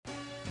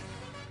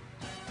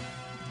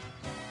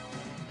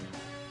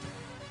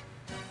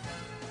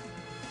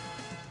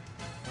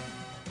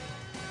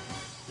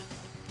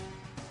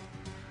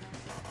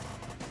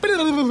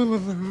How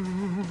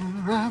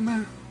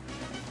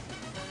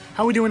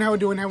we doing?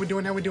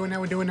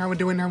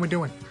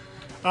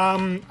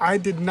 I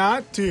did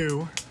not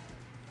do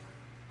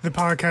the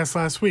podcast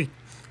last week.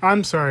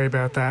 I'm sorry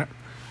about that.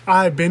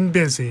 I've been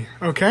busy.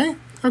 Okay.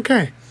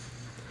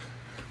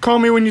 Call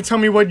me when you tell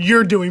me what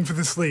you're doing for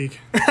this league.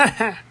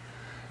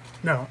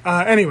 No.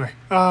 Anyway.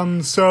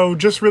 So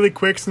just really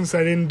quick, since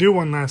I didn't do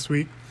one last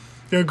week,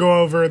 I'll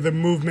go over the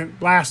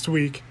movement last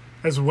week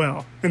as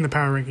well in the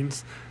power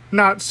rankings.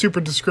 Not super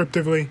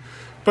descriptively,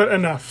 but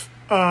enough.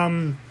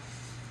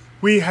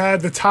 We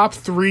had the top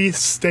three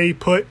stay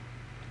put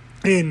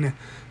in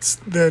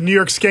the New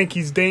York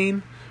Skankies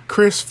Dane,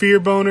 Chris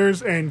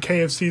Fearboners, and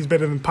KFC's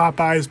Better Than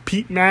Popeyes,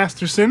 Pete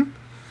Masterson.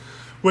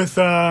 With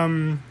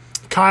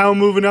Kyle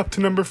moving up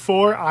to number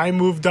 4, I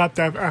moved up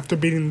after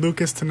beating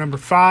Lucas to number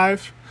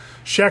 5.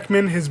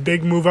 Sheckman, his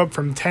big move up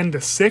from 10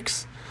 to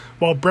 6,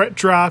 while Brett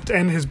dropped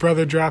and his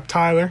brother dropped,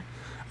 Tyler.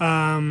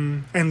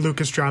 And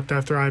Lucas dropped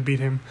after I beat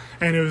him.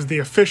 And it was the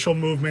official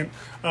movement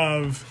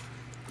of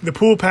the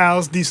Pool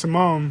Pals,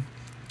 DeSimone,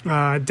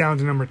 down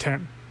to number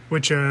 10,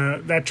 which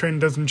that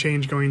trend doesn't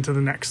change going into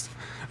the next.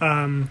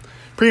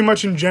 Pretty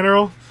much in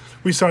general,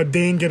 we saw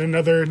Dane get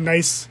another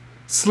nice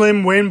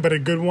slim win, but a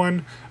good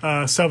one.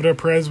 Salvador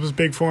Perez was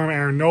big for him.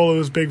 Aaron Nola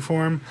was big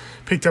for him.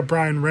 Picked up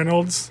Brian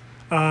Reynolds,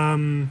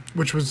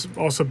 which was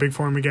also big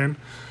for him again.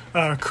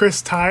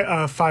 Chris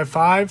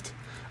 5-5'd.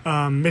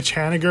 Mitch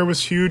Haniger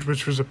was huge,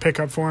 which was a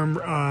pickup for him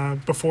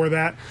before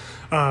that.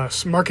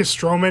 Marcus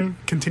Stroman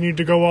continued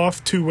to go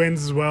off, 2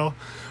 wins as well,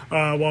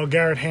 while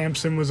Garrett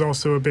Hampson was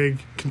also a big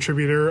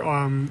contributor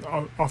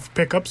off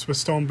pickups with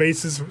stolen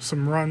bases,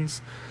 some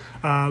runs.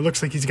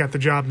 Looks like he's got the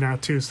job now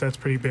too, so that's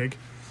pretty big.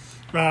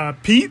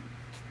 Pete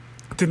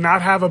did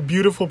not have a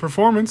beautiful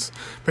performance,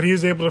 but he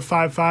was able to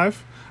 5-5.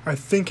 I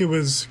think it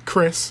was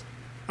Chris,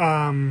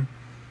 I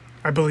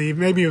believe.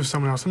 Maybe it was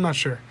someone else, I'm not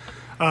sure.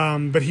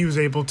 But he was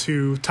able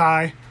to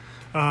tie.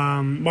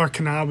 Mark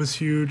Canal was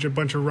huge, a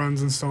bunch of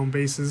runs and stolen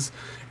bases.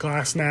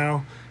 Glass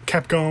now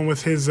kept going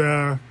with his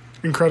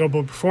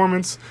incredible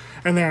performance.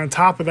 And then on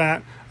top of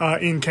that,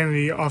 Ian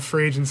Kennedy off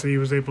free agency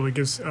was able to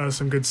give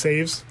some good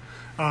saves.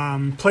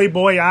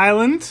 Playboy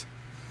Island,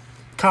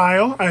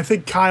 Kyle. I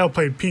think Kyle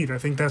played Pete. I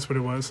think that's what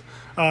it was.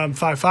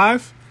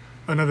 5-5,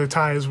 another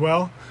tie as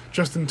well.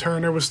 Justin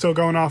Turner was still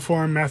going off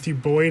for him. Matthew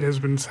Boyd has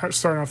been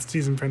starting off the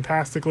season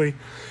fantastically.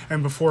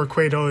 And before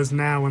Cueto is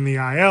now in the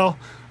IL,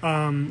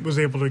 was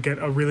able to get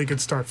a really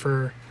good start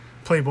for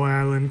Playboy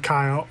Island,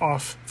 Kyle,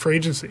 off free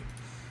agency.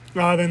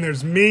 Then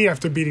there's me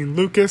after beating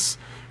Lucas.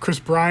 Chris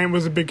Bryant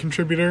was a big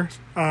contributor.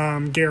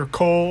 Garrett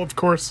Cole, of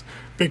course,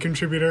 big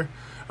contributor.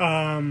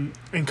 And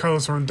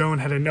Carlos Rondon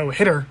had a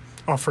no-hitter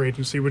off free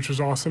agency, which was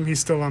awesome. He's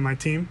still on my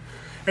team.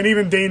 And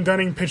even Dane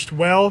Dunning pitched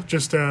well,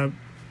 just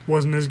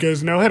wasn't as good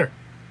as a no-hitter.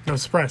 No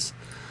surprise.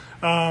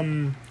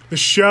 The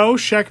show,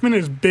 Sheckman,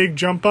 his big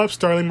jump up.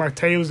 Starling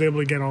Marte was able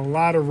to get a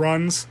lot of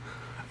runs.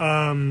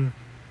 Even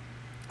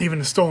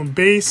a stolen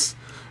base.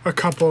 A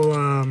couple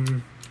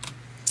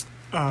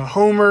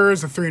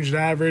homers, a 300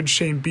 average.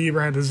 Shane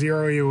Bieber had a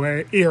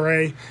 0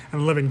 ERA and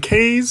 11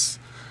 Ks.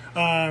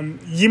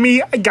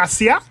 Yimi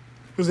Garcia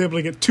was able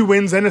to get 2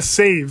 wins and a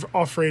save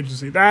off free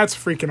agency. That's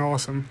freaking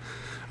awesome.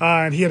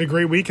 And he had a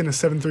great week and a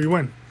 7-3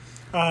 win.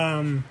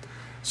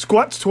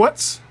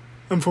 Squats,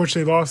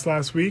 unfortunately lost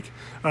last week.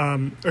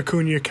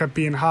 Acuna kept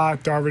being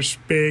hot. Darvish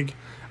big.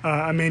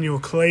 Emmanuel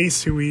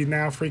Clace, who he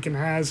now freaking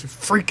has.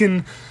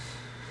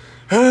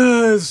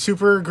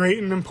 Super great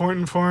and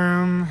important for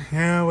him.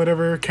 Yeah,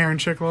 whatever.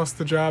 Karinchak lost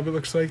the job, it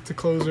looks like, to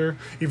closer,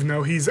 even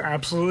though he's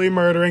absolutely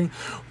murdering.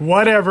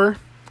 Whatever.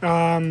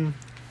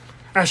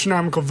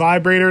 Astronomical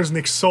Vibrators,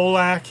 Nick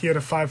Solak, he had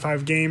a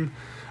 5-5 game.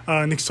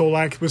 Nick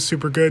Solak was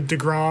super good.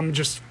 DeGrom,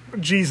 just,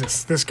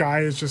 Jesus, this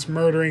guy is just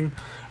murdering.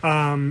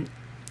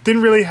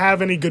 Didn't really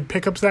have any good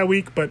pickups that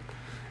week, but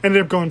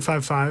ended up going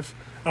 5-5.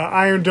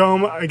 Iron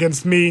Dome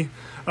against me,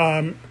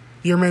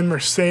 Yerman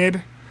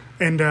Merced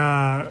and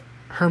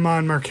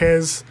Herman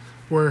Marquez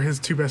were his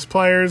 2 best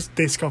players.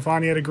 Dave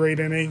Scalfani had a great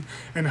inning,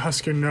 and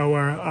Husker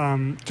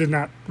Noah did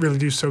not really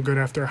do so good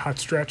after a hot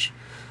stretch,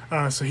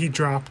 so he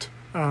dropped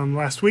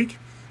last week.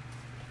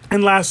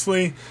 And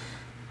lastly,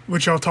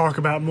 which I'll talk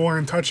about more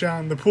and touch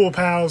on, the Pool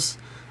Pals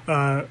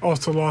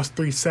also lost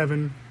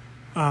 3-7.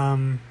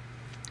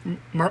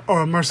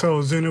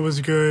 Marcelo Ozuna was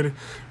good.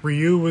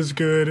 Ryu was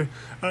good.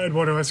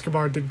 Eduardo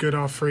Escobar did good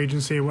off free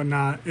agency and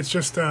whatnot. It's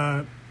just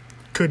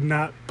could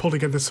not pull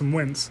together some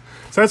wins.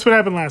 So that's what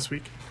happened last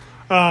week.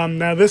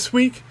 Now this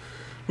week,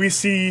 we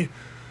see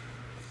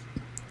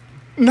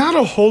not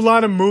a whole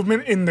lot of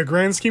movement in the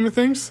grand scheme of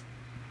things.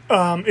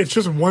 It's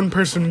just one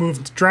person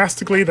moved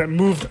drastically that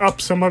moved up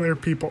some other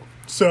people.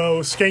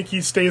 So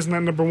Skanky stays in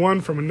that number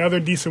 1 from another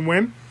decent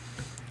win.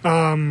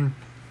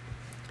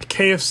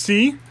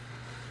 KFC,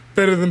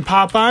 Better Than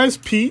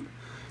Popeyes, Pete,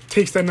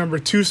 takes that number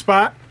 2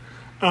 spot.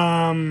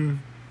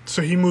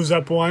 So he moves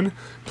up 1.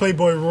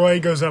 Playboy Roy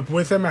goes up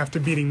with him after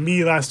beating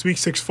me last week,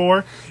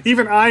 6-4.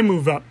 Even I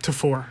move up to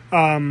 4.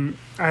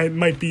 I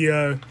might be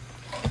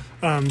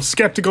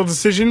skeptical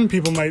decision.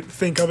 People might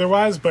think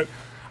otherwise, but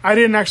I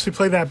didn't actually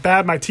play that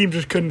bad. My team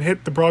just couldn't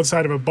hit the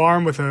broadside of a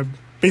barn with a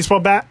baseball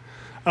bat,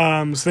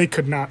 so they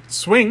could not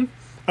swing.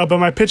 But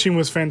my pitching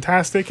was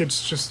fantastic.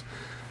 It's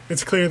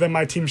clear that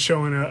my team's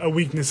showing a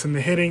weakness in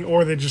the hitting,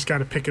 or they just got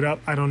to pick it up.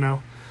 I don't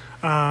know.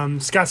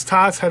 Scott's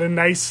Tots had a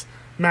nice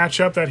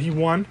matchup that he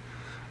won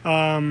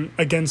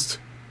against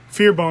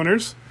Fear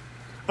Boners,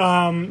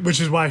 which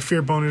is why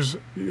Fear Boners,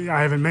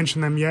 I haven't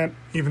mentioned them yet,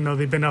 even though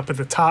they've been up at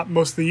the top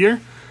most of the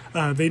year.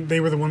 They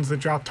were the ones that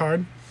dropped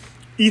hard.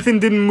 Ethan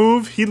didn't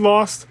move. He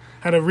lost,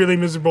 had a really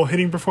miserable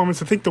hitting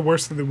performance, I think the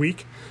worst of the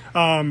week.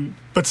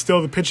 But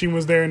still, the pitching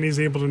was there, and he's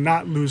able to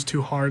not lose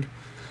too hard.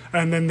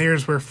 And then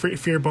there's where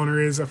Fear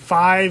Boner is, a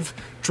 5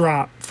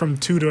 drop from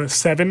 2 to a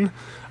 7.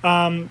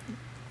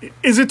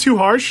 Is it too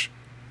harsh?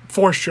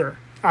 For sure,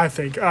 I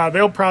think.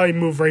 They'll probably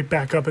move right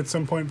back up at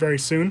some point very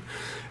soon.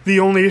 The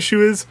only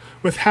issue is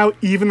with how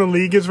even the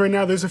league is right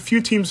now, there's a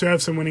few teams who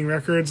have some winning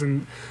records,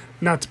 and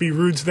not to be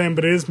rude to them,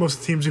 but it is most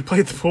of the teams who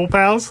played the Pool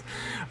Pals,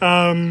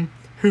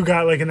 who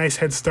got like a nice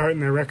head start in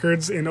their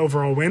records in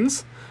overall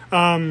wins.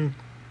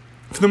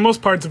 For the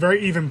most part, it's a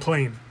very even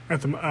playing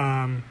at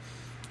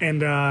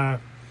the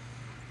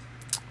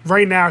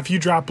right now, if you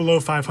drop below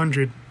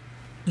 500,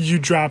 you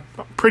drop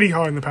pretty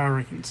hard in the power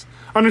rankings.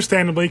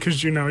 Understandably,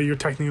 because you're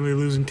technically a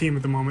losing team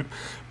at the moment.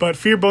 But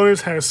Fear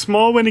Boners had a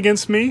small win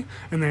against me,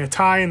 and then a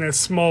tie and a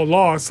small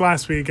loss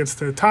last week against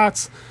the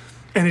Tots,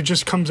 and it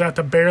just comes out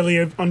to barely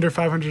under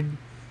 500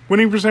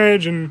 winning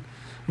percentage, and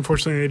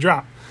unfortunately they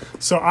drop.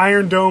 So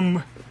Iron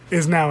Dome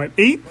is now at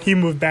 8. He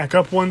moved back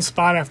up one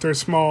spot after a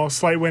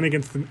slight win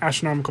against the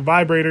Astronomical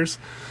Vibrators,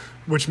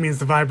 which means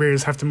the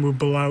Vibrators have to move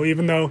below.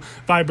 Even though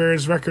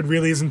Vibrators' record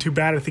really isn't too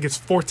bad, I think it's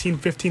 14,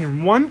 15,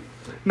 and 1.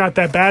 Not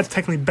that bad. It's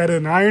technically better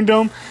than Iron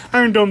Dome.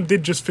 Iron Dome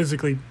did just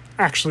physically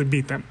actually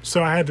beat them,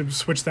 so I had to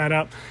switch that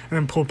up, and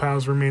then Pool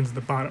Pals remains at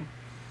the bottom.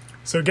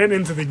 So getting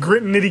into the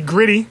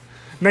nitty-gritty,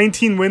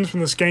 19 wins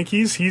from the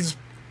Skankies. He's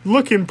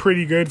looking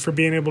pretty good for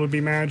being able to be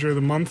manager of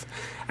the month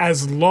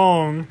as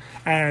long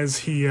as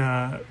he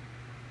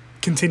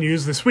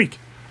continues this week.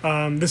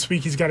 This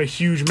week he's got a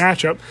huge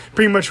matchup.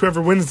 Pretty much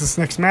whoever wins this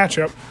next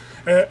matchup,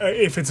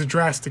 if it's a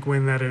drastic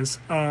win, that is,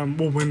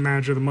 will win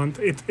manager of the month.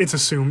 It's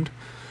assumed.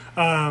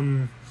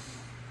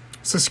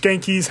 So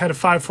Skankies had a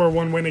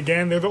 5-4-1 win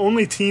again. They're the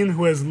only team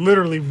who has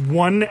literally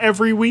won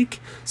every week.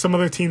 Some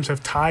other teams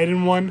have tied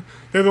and won.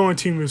 They're the only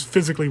team who's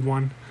physically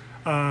won.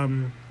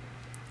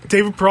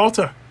 David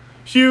Peralta,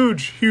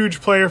 huge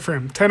player for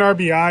him. 10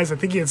 RBIs. I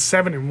think he had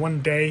 7 in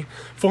one day.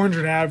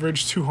 400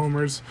 average, 2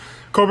 homers.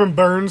 Corbin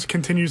Burns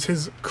continues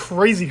his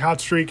crazy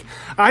hot streak.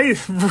 I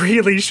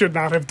really should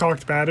not have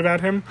talked bad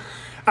about him.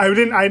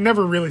 I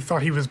never really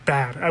thought he was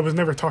bad. I was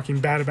never talking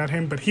bad about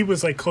him, but he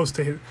was like close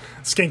to his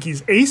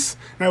Skanky's ace,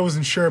 and I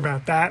wasn't sure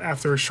about that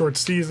after a short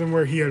season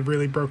where he had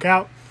really broke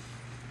out.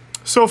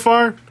 So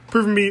far,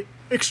 proven me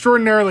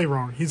extraordinarily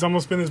wrong. He's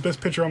almost been his best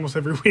pitcher almost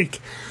every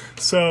week.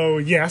 So,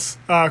 yes.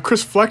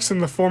 Chris Flexen,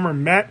 the former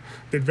Met,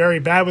 did very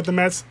bad with the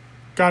Mets.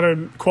 Got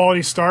a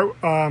quality start,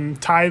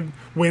 tied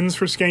wins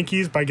for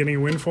Skankies by getting a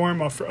win for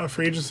him off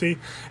free agency.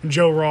 And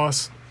Joe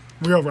Ross,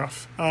 real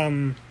rough.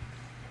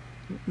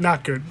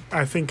 Not good.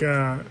 I think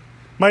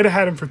might have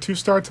had him for 2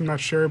 starts. I'm not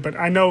sure, but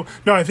I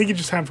think he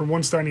just had him for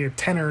 1 start, and he had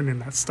 10 earned in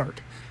that start.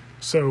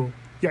 So,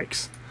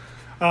 yikes.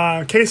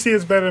 Casey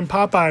is better than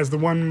Popeyes, the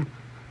one...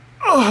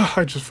 Oh,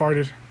 I just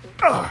farted.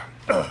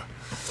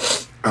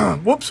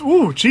 Whoops.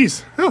 Ooh,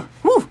 jeez. Ooh,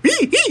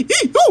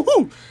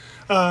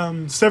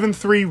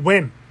 7-3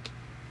 win.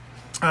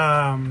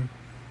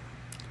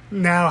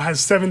 Now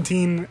has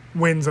 17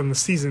 wins on the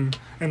season,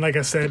 and like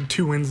I said,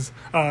 2 wins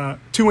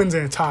and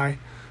a tie.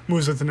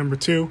 Moves up to number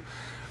 2.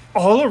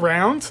 All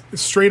around,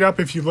 straight up,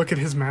 if you look at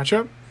his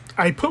matchup,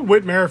 I put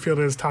Whit Merrifield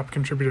as top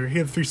contributor. He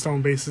had 3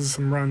 stolen bases,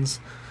 some runs.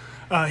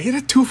 He had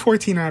a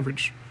 214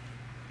 average.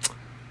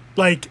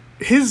 Like,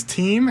 his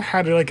team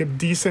had like a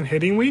decent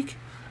hitting week,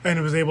 and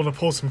it was able to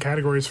pull some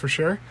categories for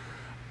sure.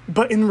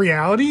 But in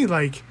reality,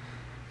 like,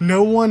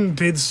 no one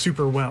did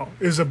super well.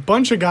 It was a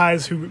bunch of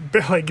guys who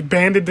like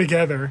banded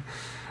together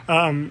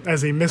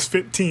as a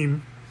misfit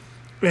team,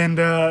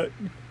 and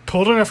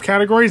pulled enough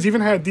categories,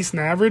 even had a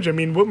decent average. I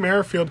mean, Whit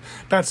Merrifield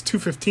bats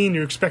 215.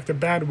 You expect a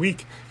bad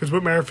week because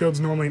Whit Merrifield's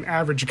normally an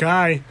average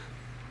guy.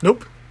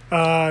 Nope.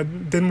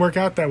 Didn't work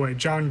out that way.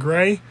 John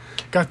Gray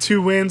got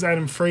 2 wins.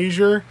 Adam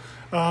Frazier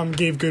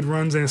gave good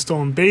runs and a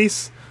stolen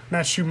base.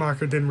 Matt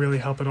Schumacher didn't really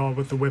help at all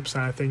with the whip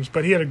side of things,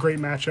 but he had a great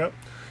matchup.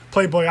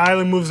 Playboy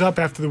Island moves up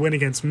after the win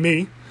against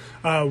me.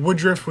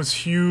 Woodruff was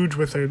huge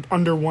with an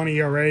under 1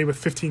 ERA with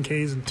 15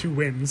 Ks and 2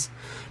 wins.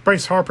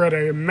 Bryce Harper had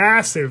a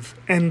massive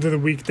end of the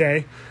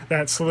weekday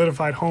that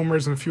solidified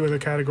homers in a few other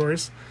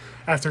categories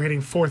after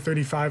hitting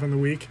 435 on the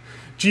week.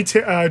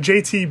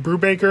 JT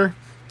Brubaker,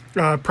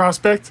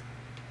 prospect,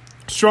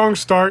 strong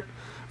start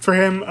for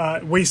him.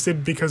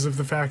 Wasted because of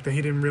the fact that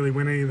he didn't really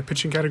win any of the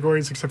pitching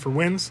categories except for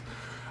wins.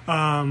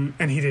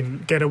 And he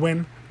didn't get a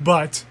win,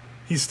 but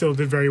he still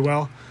did very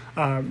well.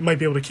 Might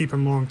be able to keep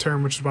him long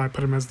term, which is why I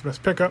put him as the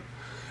best pickup.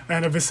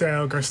 And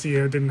Avisail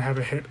Garcia didn't have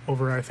a hit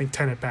over, I think,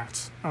 10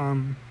 at-bats.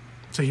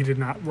 So he did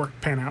not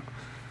pan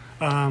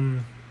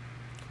out.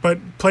 But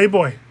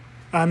Playboy,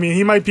 I mean,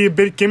 he might be a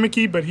bit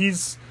gimmicky, but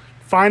he's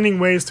finding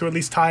ways to at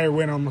least tie or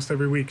win almost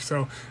every week.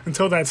 So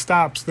until that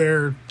stops,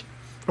 they're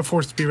a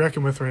force to be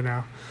reckoned with right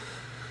now.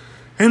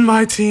 And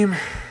my team,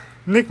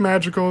 Nick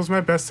Madrigal is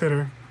my best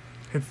hitter.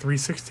 Hit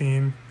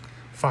 .316,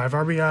 5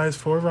 RBIs,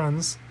 4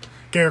 runs.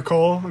 Garrett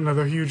Cole,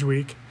 another huge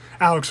week.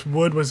 Alex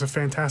Wood was a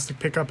fantastic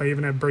pickup. I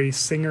even had Brady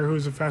Singer,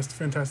 who's a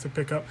fantastic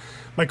pickup.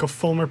 Michael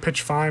Fulmer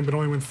pitched fine, but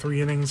only went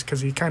 3 innings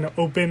because he kind of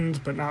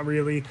opened, but not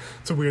really.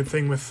 It's a weird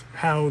thing with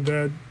how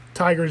the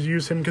Tigers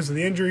use him because of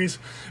the injuries.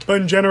 But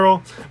in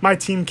general, my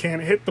team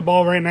can't hit the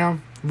ball right now.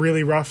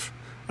 Really rough.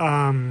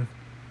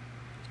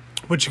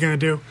 What you going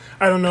to do?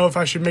 I don't know if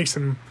I should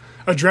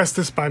address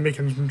this by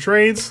making some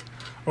trades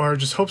or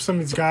just hope some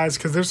of these guys,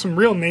 because there's some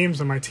real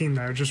names on my team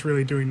that are just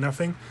really doing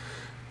nothing.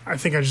 I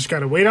think I just got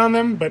to wait on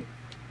them, but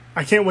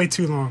I can't wait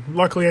too long.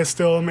 Luckily, I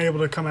still am able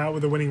to come out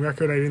with a winning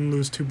record. I didn't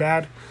lose too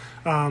bad.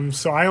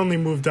 So I only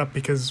moved up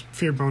because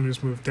Fear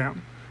Boners moved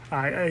down.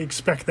 I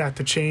expect that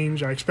to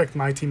change. I expect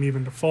my team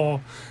even to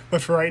fall.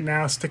 But for right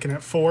now, sticking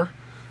at 4.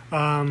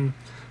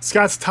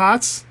 Scott's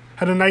Tots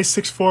had a nice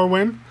 6-4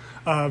 win.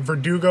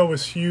 Verdugo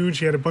was huge.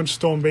 He had a bunch of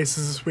stolen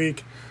bases this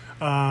week.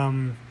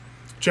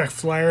 Jack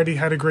Flaherty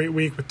had a great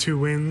week with 2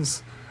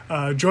 wins.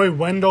 Joey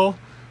Wendell,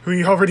 who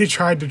he already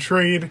tried to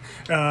trade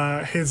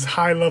his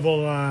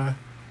high-level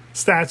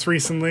stats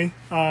recently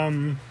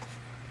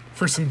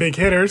for some big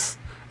hitters.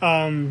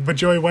 But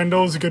Joey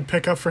Wendell is a good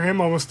pickup for him,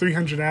 almost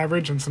 300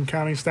 average and some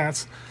counting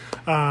stats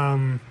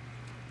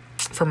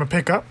from a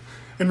pickup.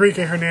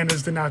 Enrique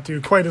Hernandez did not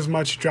do quite as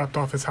much. He dropped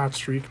off his hot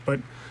streak, but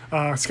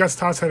Scott's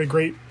Tots had a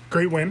great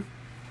win.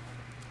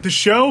 The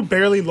show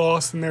barely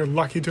lost, and they're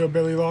lucky to have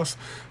barely lost.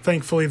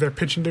 Thankfully, their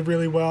pitching did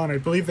really well, and I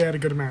believe they had a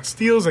good amount of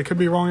steals. I could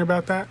be wrong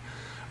about that.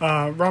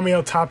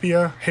 Ramiel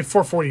Tapia hit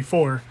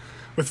 .444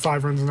 with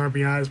 5 runs and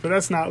RBIs, but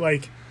that's not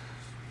like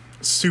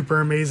super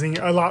amazing.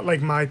 A lot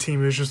like my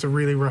team, it was just a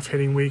really rough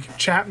hitting week.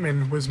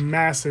 Chapman was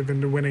massive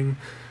into winning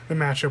the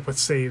matchup with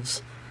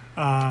saves.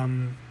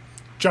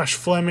 Josh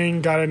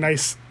Fleming got a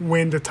nice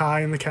win to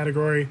tie in the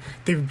category.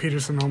 David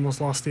Peterson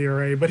almost lost the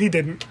ERA, but he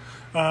didn't.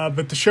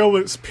 But the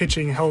show's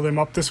pitching held him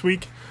up this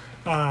week.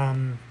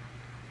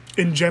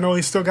 In general,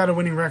 he still got a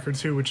winning record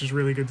too, which is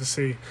really good to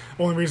see.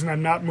 Only reason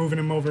I'm not moving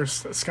him over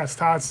Scott's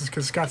Tots is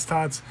because Scott's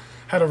Tots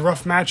had a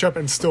rough matchup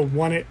and still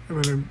won it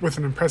with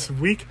an impressive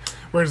week,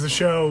 whereas the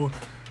show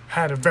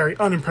had a very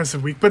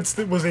unimpressive week, but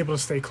was able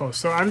to stay close.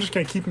 So I'm just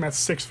going to keep him at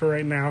 6 for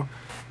right now.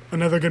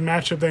 Another good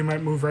matchup, they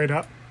might move right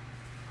up.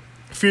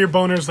 Fear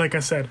Boners, like I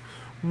said,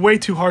 way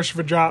too harsh of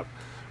a drop.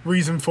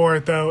 Reason for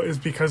it, though, is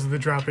because of the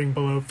dropping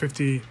below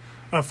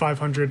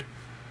 500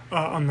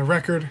 on the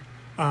record.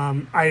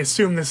 I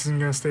assume this isn't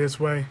going to stay this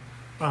way.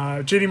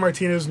 JD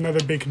Martinez,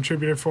 another big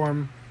contributor for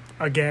him.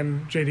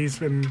 Again, JD's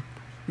been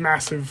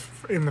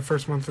massive in the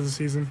first month of the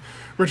season.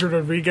 Richard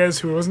Rodriguez,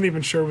 who I wasn't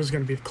even sure was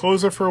going to be the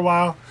closer for a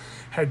while,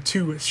 had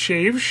 2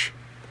 shaves.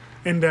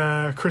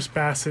 And Chris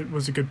Bassett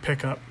was a good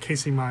pickup.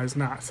 Casey Mize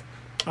not.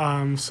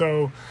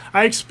 So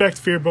I expect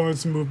Fear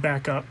Boners to move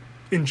back up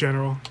in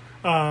general.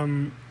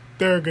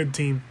 They're a good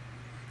team.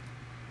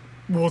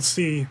 We'll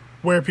see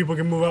where people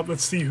can move up.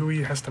 Let's see who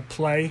he has to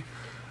play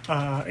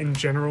in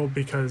general,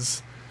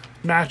 because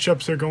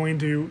matchups are going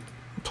to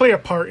play a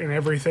part in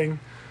everything.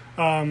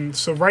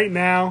 So right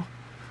now,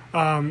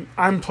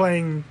 I'm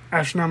playing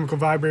Astronomical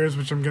Vibrators,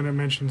 which I'm going to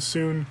mention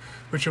soon,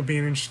 which will be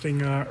an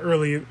interesting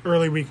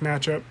early week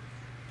matchup.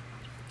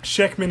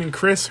 Sheckman and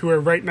Chris, who are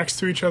right next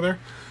to each other,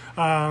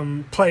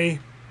 play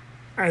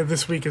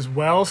this week as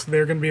well, so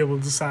they're going to be able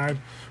to decide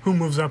who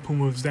moves up, who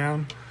moves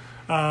down.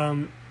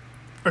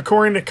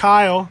 According to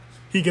Kyle,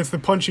 he gets the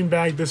punching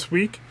bag this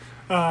week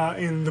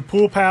in the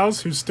Pool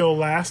Pals, who's still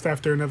last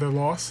after another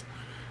loss.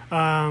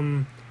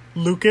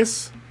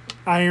 Lucas,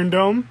 Iron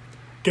Dome,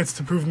 gets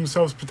to prove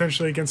themselves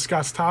potentially against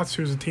Scott's Tots,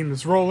 who's a team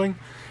that's rolling.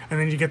 And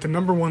then you get the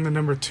number 1, the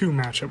number 2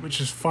 matchup, which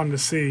is fun to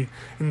see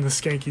in the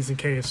Skankies and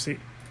KFC.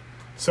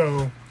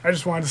 So I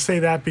just wanted to say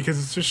that because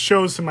it just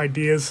shows some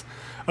ideas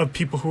of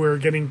people who are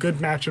getting good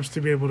matchups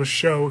to be able to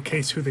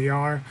showcase who they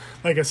are.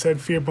 Like I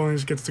said, Fear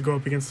Boners gets to go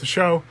up against the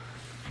show,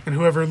 and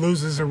whoever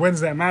loses or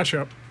wins that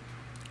matchup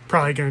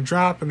probably going to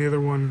drop, and the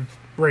other one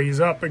raise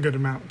up a good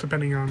amount,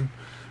 depending on,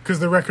 because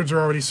the records are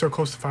already so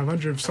close to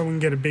 500. If someone can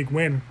get a big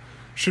win,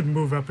 should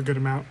move up a good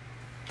amount.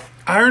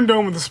 Iron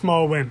Dome with a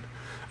small win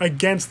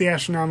against the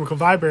Astronomical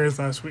Vibrators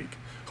last week.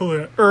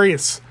 Julio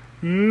Urias,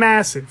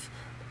 massive.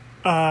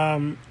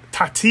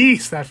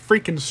 Tatis, that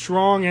freaking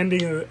strong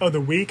ending of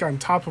the week on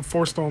top of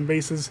 4 stolen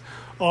bases.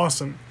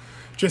 Awesome.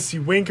 Jesse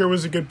Winker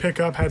was a good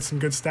pickup, had some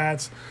good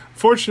stats.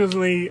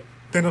 Fortunately,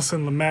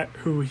 Dinelson Lamet,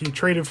 who he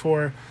traded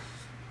for,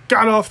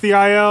 got off the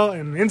IL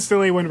and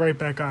instantly went right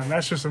back on.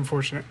 That's just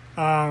unfortunate.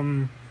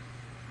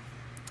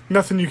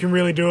 Nothing you can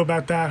really do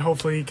about that.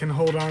 Hopefully he can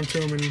hold on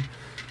to him and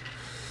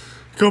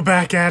go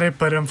back at it,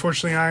 but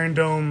unfortunately Iron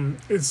Dome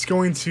is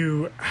going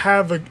to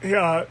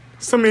have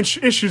some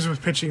issues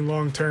with pitching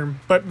long term,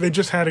 but they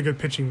just had a good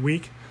pitching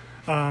week.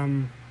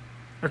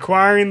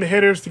 Acquiring the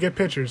hitters to get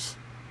pitchers.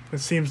 That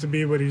seems to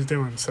be what he's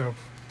doing. So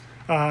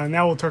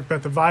now we'll talk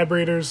about the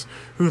Vibrators,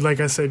 who, like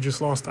I said, just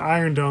lost to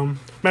Iron Dome.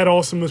 Matt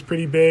Olson was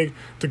pretty big.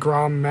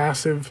 DeGrom,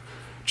 massive.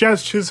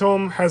 Jazz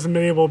Chisholm hasn't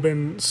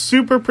been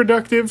super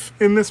productive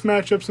in this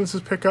matchup since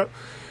his pickup,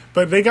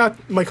 but they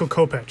got Michael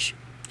Kopech.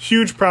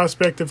 Huge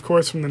prospect, of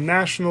course, from the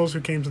Nationals,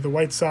 who came to the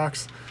White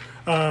Sox.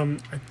 I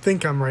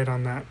think I'm right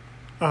on that.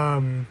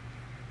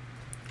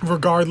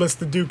 Regardless,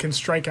 the dude can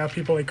strike out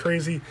people like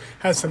crazy,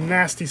 has some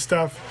nasty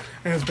stuff,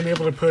 and has been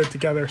able to put it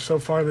together so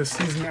far this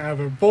season out of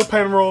a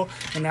bullpen role,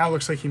 and now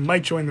looks like he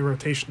might join the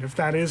rotation. If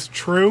that is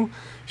true,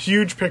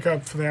 huge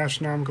pickup for the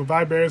Astronomical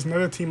Vibrators.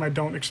 Another team I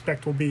don't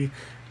expect will be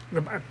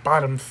the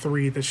bottom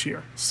 3 this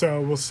year.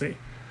 So we'll see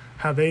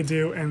how they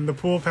do. And the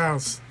Pool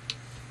Pals.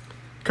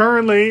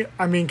 Currently,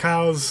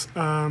 Kyle's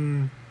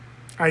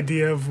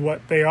idea of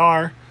what they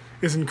are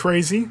isn't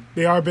crazy.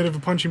 They are a bit of a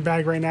punching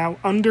bag right now,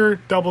 under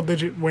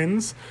double-digit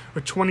wins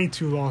with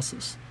 22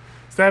 losses.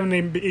 So they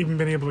haven't even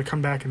been able to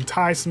come back and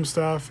tie some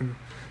stuff, and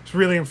it's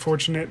really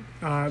unfortunate.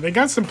 They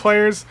got some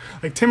players,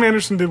 like Tim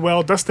Anderson did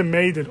well, Dustin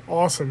May did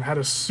awesome, had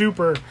a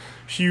super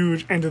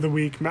huge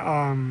end-of-the-week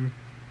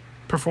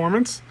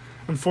performance.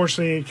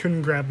 Unfortunately, he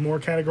couldn't grab more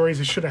categories.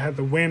 He should have had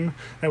the win.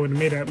 That would have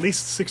made it at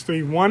least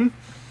 6-3-1.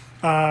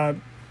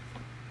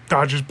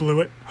 Dodgers blew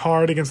it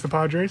hard against the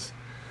Padres.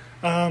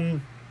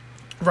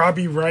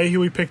 Robbie Ray, who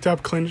we picked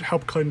up,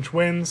 helped clinch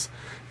wins.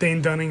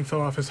 Dane Dunning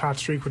fell off his hot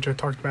streak, which I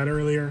talked about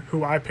earlier,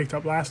 who I picked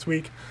up last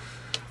week.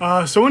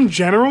 So in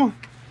general,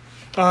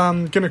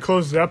 I'm going to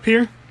close it up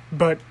here,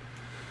 but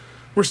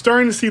we're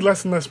starting to see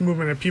less and less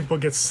movement and people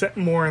get set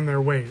more in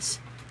their ways.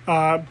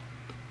 I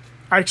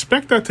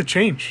expect that to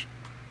change.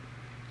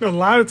 A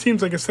lot of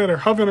teams, like I said, are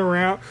hovering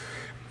around,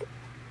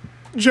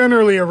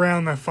 generally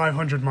around that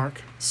 500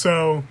 mark.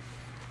 So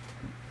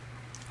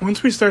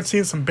once we start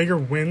seeing some bigger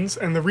wins,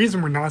 and the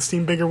reason we're not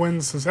seeing bigger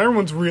wins is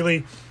everyone's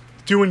really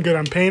doing good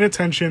on paying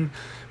attention,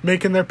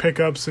 making their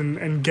pickups,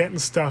 and getting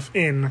stuff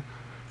in,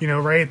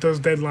 right at those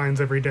deadlines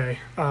every day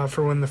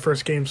for when the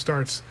first game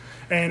starts.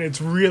 And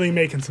it's really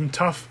making some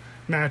tough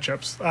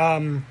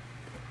matchups.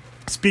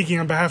 Speaking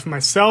on behalf of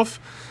myself,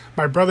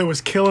 my brother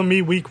was killing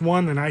me week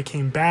 1, and I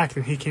came back,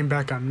 and he came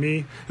back on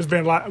me. There's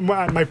been a lot.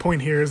 My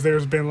point here is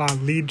there's been a lot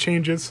of lead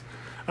changes.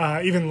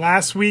 Even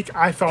last week,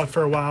 I thought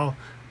for a while,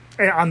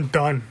 hey, I'm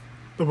done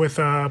with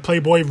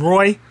Playboy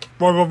Roy.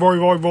 Thought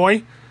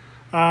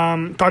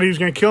he was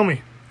going to kill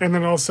me. And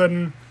then all of a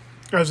sudden,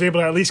 I was able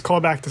to at least call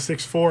back to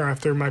 6-4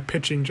 after my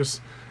pitching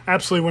just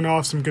absolutely went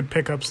off, some good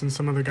pickups, and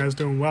some other guys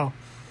doing well.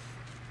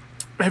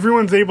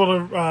 Everyone's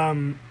able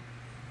to...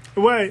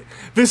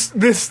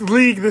 This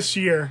league this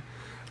year,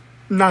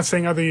 not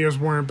saying other years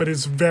weren't, but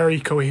it's very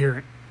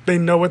coherent. They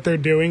know what they're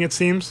doing, it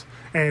seems,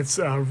 and it's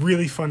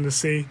really fun to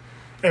see.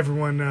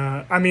 Everyone,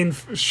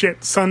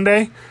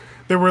 Sunday,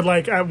 there were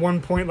at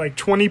one point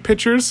 20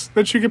 pitchers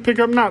that you could pick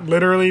up, not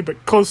literally,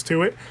 but close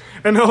to it,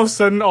 and all of a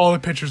sudden all the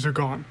pitchers are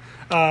gone.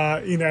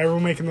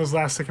 Everyone making those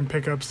last second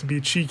pickups to be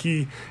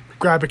cheeky,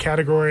 grab a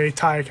category,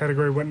 tie a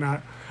category,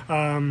 whatnot.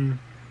 And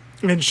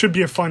it should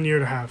be a fun year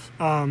to have.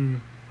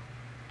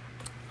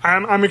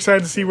 I'm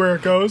excited to see where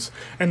it goes,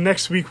 and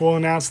next week we'll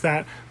announce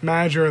that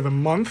Manager of the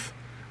Month,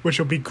 which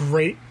will be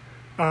great,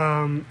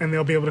 and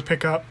they'll be able to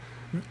pick up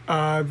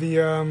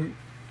the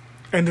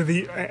end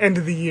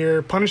of the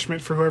year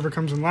punishment for whoever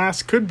comes in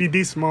last. Could be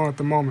decent at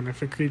the moment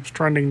if it keeps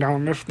trending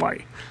down this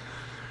way.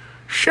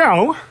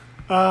 So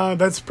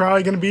that's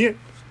probably going to be it.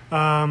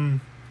 Follow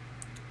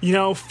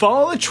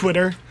the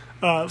Twitter.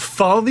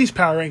 Follow these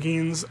power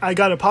rankings. I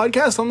got a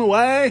podcast on the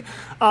way.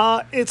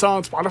 It's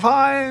on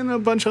Spotify and a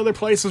bunch of other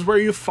places where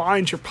you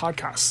find your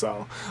podcasts.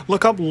 So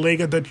look up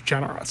Liga de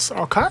Degenerates.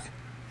 Okay?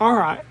 All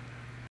right.